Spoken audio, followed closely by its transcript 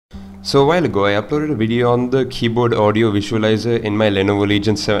So a while ago I uploaded a video on the keyboard audio visualizer in my Lenovo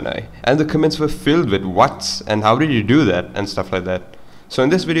Legion 7i, and the comments were filled with what's and how did you do that and stuff like that. So in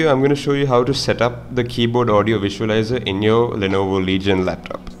this video I'm going to show you how to set up the keyboard audio visualizer in your Lenovo Legion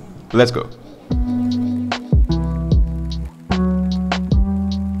laptop. Let's go.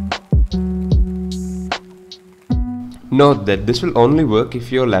 Note that this will only work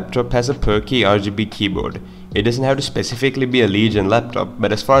if your laptop has a per-key RGB keyboard. It doesn't have to specifically be a Legion laptop,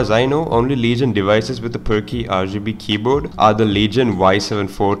 but as far as I know, only Legion devices with a per-key RGB keyboard are the Legion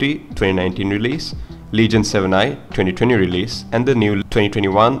Y740 2019 release, Legion 7i 2020 release, and the new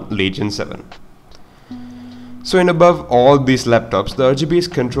 2021 Legion 7. So in above all these laptops, the RGB is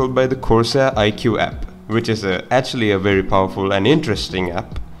controlled by the Corsair IQ app, which is actually a very powerful and interesting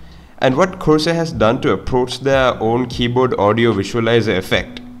app. And what Corsair has done to approach their own keyboard audio visualizer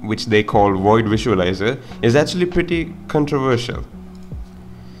effect, which they call void visualizer, is actually pretty controversial.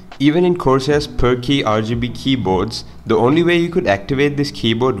 Even in Corsair's per-key RGB keyboards, the only way you could activate this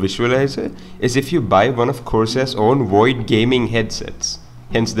keyboard visualizer is if you buy one of Corsair's own void gaming headsets,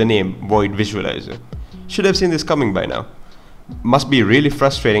 hence the name void visualizer. Should have seen this coming by now. Must be really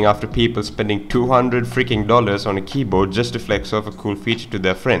frustrating after people spending $200 freaking on a keyboard just to flex off a cool feature to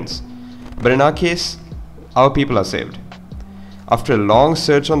their friends. But in our case, our people are saved. After a long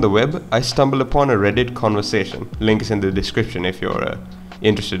search on the web, I stumbled upon a Reddit conversation. Link is in the description if you're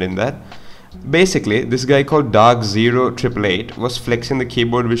interested in that. Basically, this guy called Dark0888 was flexing the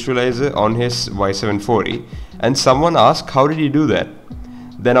keyboard visualizer on his Y740, and someone asked how did he do that.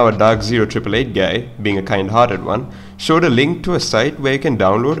 Then our Dark0888 guy, being a kind-hearted one, showed a link to a site where you can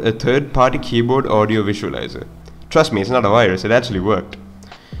download a third-party keyboard audio visualizer. Trust me, it's not a virus, it actually worked.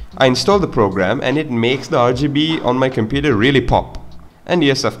 I installed the program and it makes the RGB on my computer really pop. And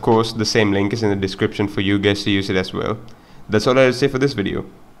yes, of course, the same link is in the description for you guys to use it as well. That's all I have to say for this video.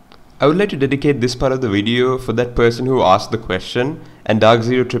 I would like to dedicate this part of the video for that person who asked the question, and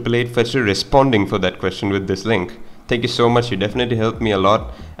Dark0888 for actually responding for that question with this link. Thank you so much, you definitely helped me a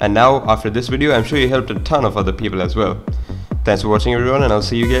lot, and now after this video I'm sure you helped a ton of other people as well. Thanks for watching everyone, and I'll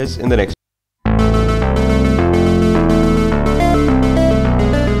see you guys in the next